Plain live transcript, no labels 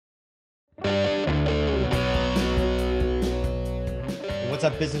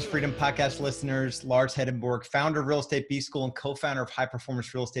What's up, Business Freedom Podcast listeners? Lars Hedenborg, founder of Real Estate B School and co-founder of High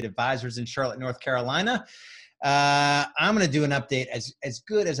Performance Real Estate Advisors in Charlotte, North Carolina. I'm going to do an update as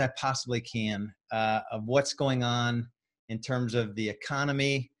good as I possibly can of what's going on in terms of the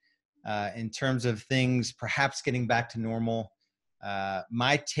economy, in terms of things perhaps getting back to normal,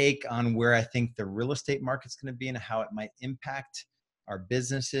 my take on where I think the real estate market's going to be and how it might impact our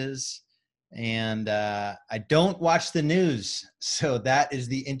businesses. And I don't watch the news. So that is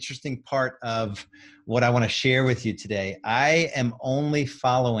the interesting part of what I want to share with you today. I am only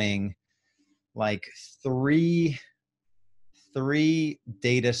following like three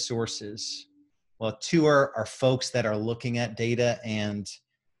data sources. Well, two are folks that are looking at data and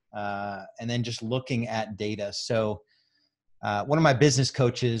then just looking at data. So one of my business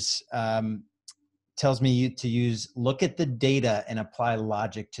coaches tells me to look at the data and apply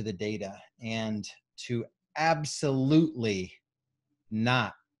logic to the data, and to absolutely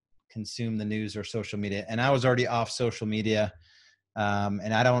not consume the news or social media. And I was already off social media,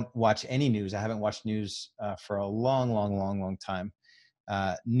 and I don't watch any news. I haven't watched news for a long time.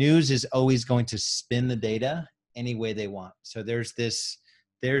 News is always going to spin the data any way they want. So there's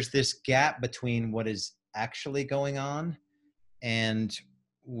this gap between what is actually going on and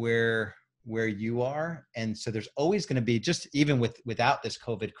where you are. And so there's always going to be, just even without this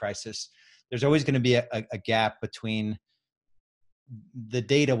COVID crisis, there's always going to be a gap between the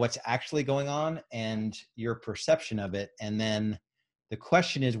data, what's actually going on, and your perception of it. And then the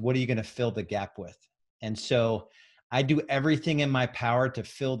question is, what are you going to fill the gap with? And so I do everything in my power to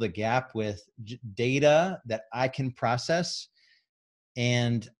fill the gap with data that I can process,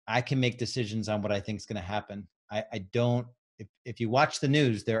 and I can make decisions on what I think is going to happen. I don't, if you watch the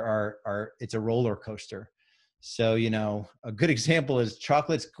news, it's a roller coaster. So, a good example is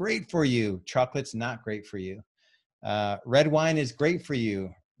chocolate's great for you. Chocolate's not great for you. Red wine is great for you.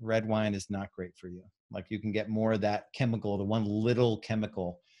 Red wine is not great for you. Like, you can get more of that chemical, the one little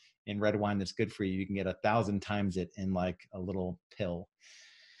chemical in red wine that's good for you. You can get 1,000 times it in like a little pill.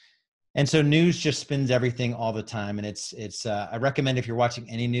 And so news just spins everything all the time. And it's I recommend, if you're watching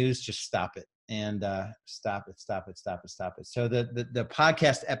any news, just stop it and stop it. So the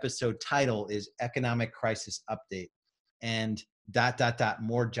podcast episode title is Economic Crisis Update and ...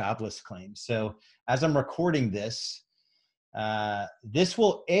 more jobless claims. So as I'm recording this, this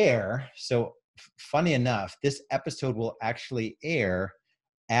will air. So funny enough, this episode will actually air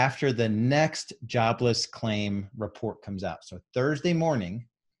after the next jobless claim report comes out. So Thursday morning.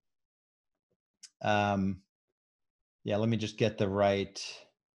 Let me just get the right.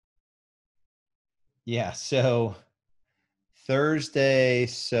 Yeah. So Thursday.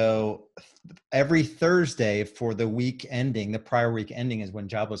 So every Thursday for the week ending, the prior week ending, is when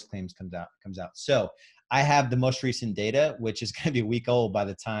jobless claims comes out. So I have the most recent data, which is going to be a week old by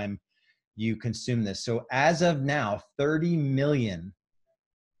the time you consume this. So as of now, 30 million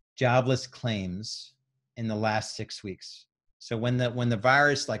jobless claims in the last 6 weeks. So when the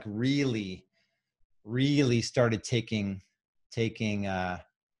virus like really started taking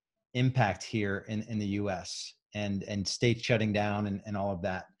impact here in the US and states shutting down and all of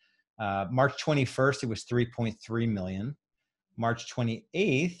that. March 21st, it was 3.3 million. March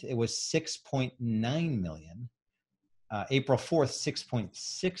 28th, it was 6.9 million. April 4th,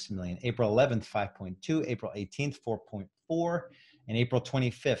 6.6 million. April 11th, 5.2. April 18th, 4.4. And April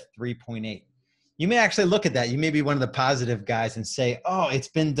 25th, 3.8. You may actually look at that. You may be one of the positive guys and say, oh, it's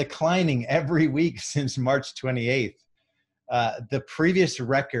been declining every week since March 28th. The previous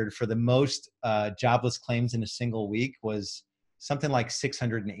record for the most jobless claims in a single week was something like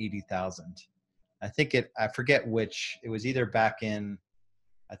 680,000. I forget which. It was either back in,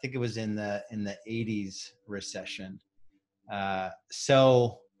 I think it was in the 80s recession.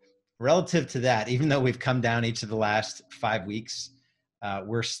 So relative to that, even though we've come down each of the last 5 weeks,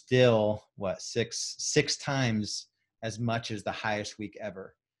 we're still six times as much as the highest week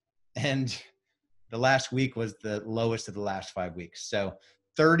ever. And the last week was the lowest of the last 5 weeks. So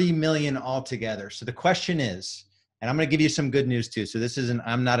 30 million altogether. So the question is, and I'm going to give you some good news too. So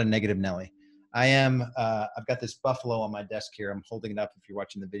I'm not a negative Nelly. I've got this buffalo on my desk here. I'm holding it up if you're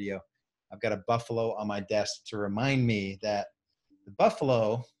watching the video. I've got a buffalo on my desk to remind me that the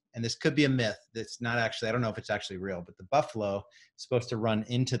buffalo, and this could be a myth, that's not actually, I don't know if it's actually real, but the buffalo is supposed to run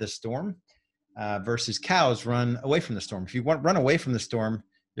into the storm versus cows run away from the storm. If you run away from the storm,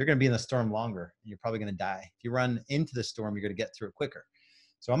 you're going to be in the storm longer. And you're probably going to die. If you run into the storm, you're going to get through it quicker.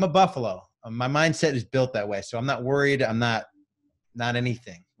 So I'm a buffalo. My mindset is built that way. So I'm not worried. I'm not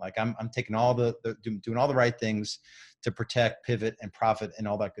anything. Like I'm taking doing all the right things to protect, pivot, and profit and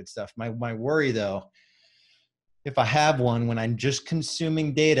all that good stuff. My worry though if I have one, when I'm just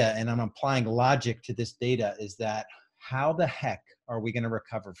consuming data and I'm applying logic to this data, is that how the heck are we going to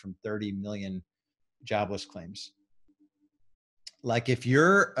recover from 30 million jobless claims? Like if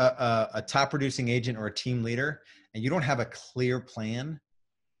you're a top producing agent or a team leader and you don't have a clear plan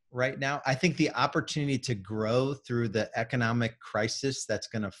right now, I think the opportunity to grow through the economic crisis that's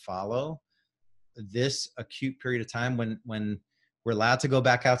going to follow this acute period of time, when we're allowed to go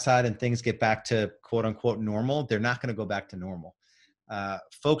back outside and things get back to quote unquote normal, they're not going to go back to normal.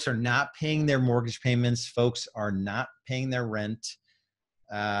 Folks are not paying their mortgage payments. Folks are not paying their rent.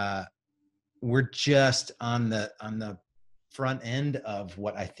 We're just on the front end of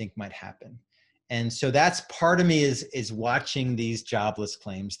what I think might happen. And so that's part of me is watching these jobless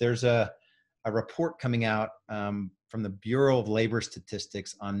claims. There's a report coming out from the Bureau of Labor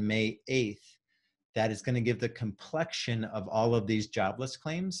Statistics on May 8th that is going to give the complexion of all of these jobless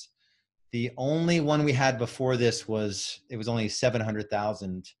claims. The only one we had before this was only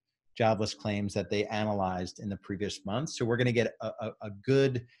 700,000 jobless claims that they analyzed in the previous month. So we're going to get a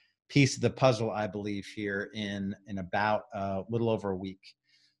good piece of the puzzle, I believe, here in about a little over a week.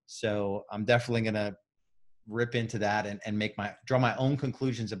 So I'm definitely going to rip into that and draw my own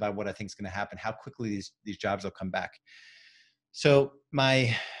conclusions about what I think is going to happen, how quickly these jobs will come back. So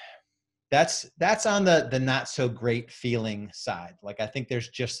that's on the not so great feeling side. Like I think there's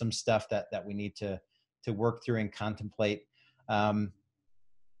just some stuff that we need to work through and contemplate. I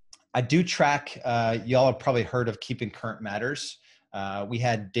do track, y'all have probably heard of Keeping Current Matters. We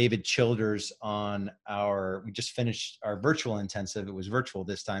had David Childers on we just finished our virtual intensive. It was virtual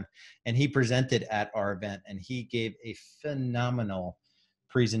this time. And he presented at our event and he gave a phenomenal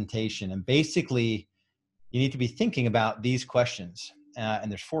presentation. And basically you need to be thinking about these questions.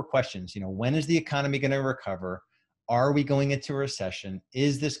 And there's 4 questions. When is the economy going to recover? Are we going into a recession?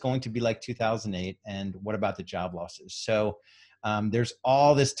 Is this going to be like 2008? And what about the job losses? So there's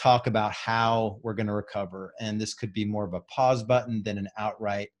all this talk about how we're going to recover. And this could be more of a pause button than an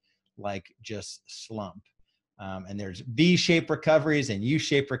outright, like just slump. And there's V-shaped recoveries and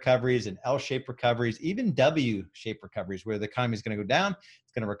U-shaped recoveries and L-shaped recoveries, even W-shaped recoveries where the economy is going to go down,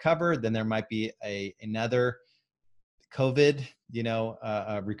 it's going to recover. Then there might be another COVID,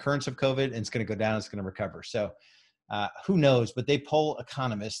 a recurrence of COVID, and it's going to go down, it's going to recover. So who knows, but they poll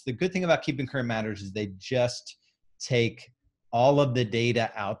economists. The good thing about Keeping Current Matters is they just take all of the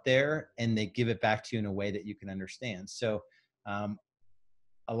data out there and they give it back to you in a way that you can understand. So a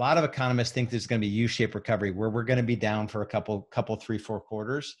lot of economists think there's going to be U-shaped recovery where we're going to be down for a couple, 3-4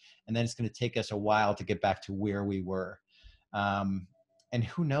 quarters. And then it's going to take us a while to get back to where we were. And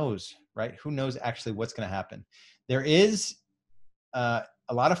who knows, right? Who knows actually what's going to happen? There is a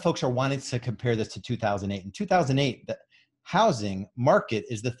lot of folks are wanting to compare this to 2008. In 2008, the housing market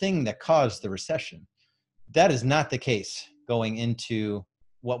is the thing that caused the recession. That is not the case going into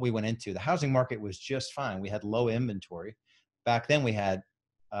what we went into. The housing market was just fine. We had low inventory. Back then we had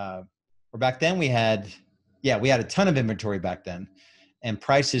a ton of inventory back then, and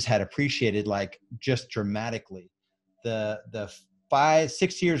prices had appreciated like just dramatically. The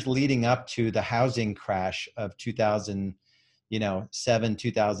 5-6 years leading up to the housing crash of 2007,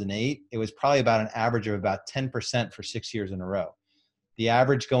 2008, it was probably about an average of about 10% for 6 years in a row. The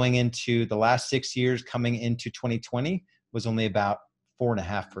average going into the last 6 years coming into 2020 was only about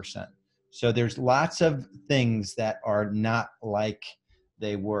 4.5%. So there's lots of things that are not like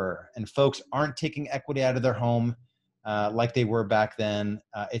they were, and folks aren't taking equity out of their home like they were back then.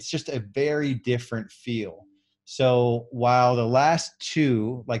 It's just a very different feel. So while the last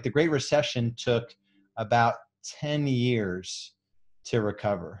two, like the Great Recession, took about 10 years to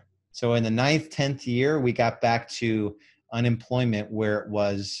recover. So in the 9th, 10th year, we got back to unemployment where it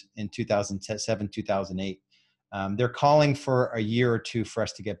was in 2007, 2008. They're calling for a year or two for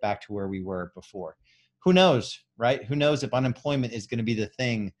us to get back to where we were before. Who knows, right? Who knows if unemployment is going to be the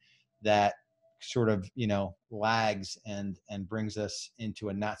thing that sort of, lags and brings us into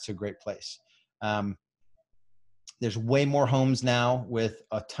a not so great place. There's way more homes now with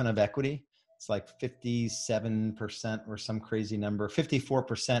a ton of equity. It's like 57% or some crazy number.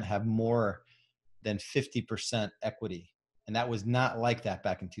 54% have more than 50% equity. And that was not like that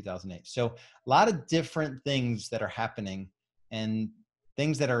back in 2008. So a lot of different things that are happening and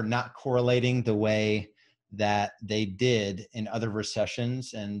things that are not correlating the way that they did in other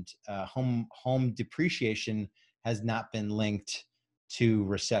recessions. And home depreciation has not been linked to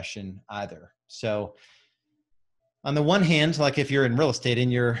recession either. So on the one hand, like if you're in real estate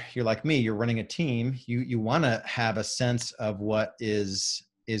and you're like me, you're running a team, you want to have a sense of what is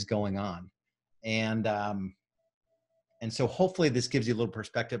going on. And so hopefully this gives you a little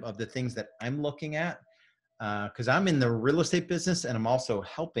perspective of the things that I'm looking at. because I'm in the real estate business and I'm also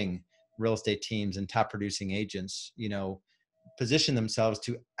helping real estate teams and top producing agents, position themselves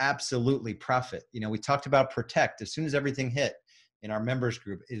to absolutely profit. We talked about protect. As soon as everything hit in our members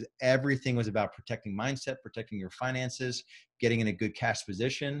group, everything was about protecting mindset, protecting your finances, getting in a good cash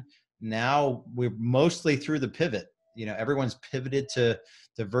position. Now we're mostly through the pivot. Everyone's pivoted to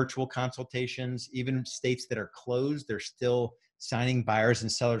virtual consultations. Even states that are closed, they're still signing buyers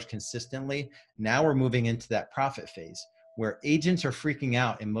and sellers consistently. Now we're moving into that profit phase where agents are freaking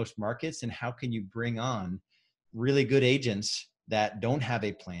out in most markets. And how can you bring on really good agents that don't have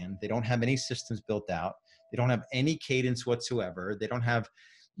a plan? They don't have any systems built out. They don't have any cadence whatsoever. They don't have,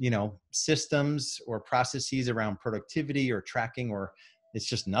 systems or processes around productivity or tracking, or it's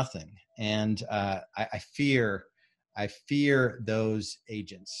just nothing. And I fear those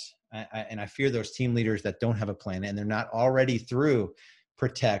agents. And I fear those team leaders that don't have a plan and they're not already through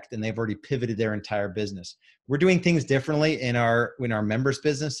protect and they've already pivoted their entire business. We're doing things differently in our members'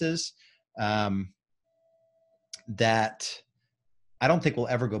 businesses that I don't think we'll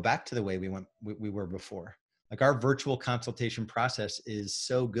ever go back to the way we were before. Like, our virtual consultation process is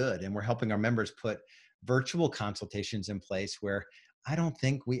so good, and we're helping our members put virtual consultations in place where I don't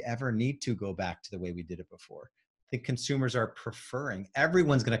think we ever need to go back to the way we did it before. I think consumers are preferring,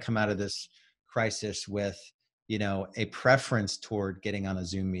 everyone's going to come out of this crisis with, a preference toward getting on a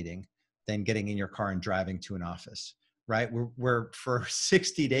Zoom meeting than getting in your car and driving to an office, right? We're for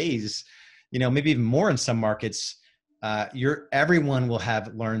 60 days, maybe even more in some markets, everyone will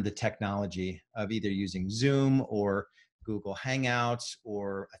have learned the technology of either using Zoom or Google Hangouts,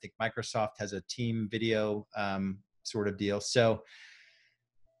 or I think Microsoft has a team video sort of deal. So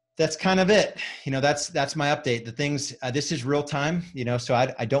that's kind of it. That's my update. The things, this is real time, so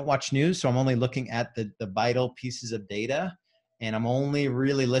I don't watch news. So I'm only looking at the vital pieces of data, and I'm only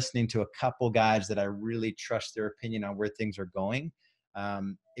really listening to a couple guys that I really trust their opinion on where things are going.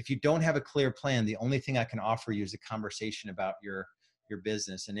 If you don't have a clear plan, the only thing I can offer you is a conversation about your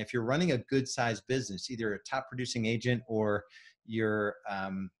business. And if you're running a good sized business, either a top producing agent or you're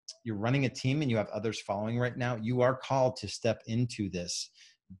running a team and you have others following right now, you are called to step into this.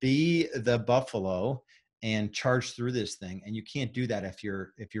 Be the buffalo and charge through this thing. And you can't do that if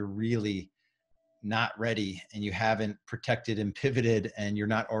you're really not ready and you haven't protected and pivoted and you're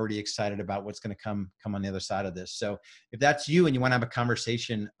not already excited about what's going to come on the other side of this. So if that's you and you want to have a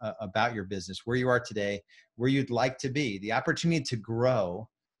conversation about your business, where you are today, where you'd like to be, the opportunity to grow,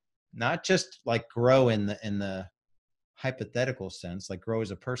 not just like grow in the hypothetical sense, like grow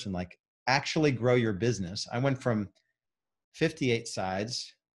as a person, like actually grow your business. I went from 58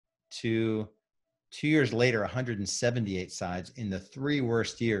 sides to 2 years later, 178 sides in the 3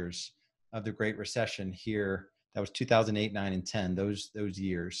 worst years of the Great Recession here. That was 2008, 9, and 10, those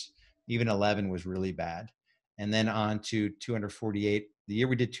years. Even 11 was really bad. And then on to 248. The year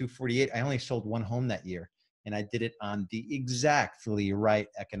we did 248, I only sold 1 home that year. And I did it on the exactly right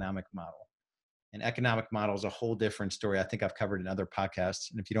economic model. And economic model is a whole different story. I think I've covered in other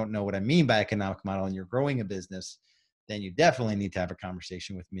podcasts. And if you don't know what I mean by economic model and you're growing a business, then you definitely need to have a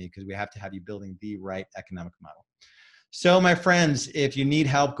conversation with me, because we have to have you building the right economic model. So my friends, if you need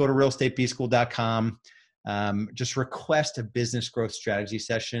help, go to realestateBschool.com. Just request a business growth strategy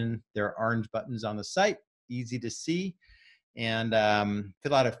session. There are orange buttons on the site, easy to see, and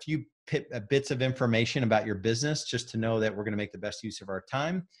fill out a few bits of information about your business just to know that we're going to make the best use of our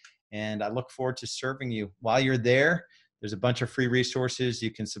time. And I look forward to serving you. While you're there, there's a bunch of free resources.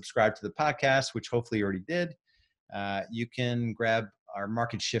 You can subscribe to the podcast, which hopefully you already did. You can grab our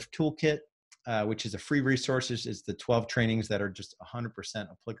Market Shift Toolkit, which is a free resource. It's the 12 trainings that are just 100%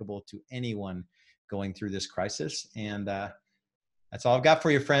 applicable to anyone going through this crisis. And that's all I've got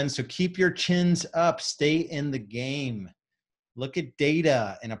for you, friends. So keep your chins up. Stay in the game. Look at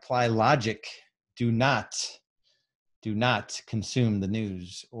data and apply logic. Do not consume the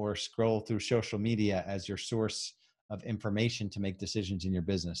news or scroll through social media as your source of information to make decisions in your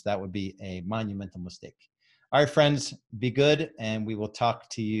business. That would be a monumental mistake. All right, friends, be good, and we will talk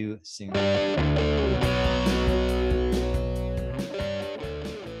to you soon.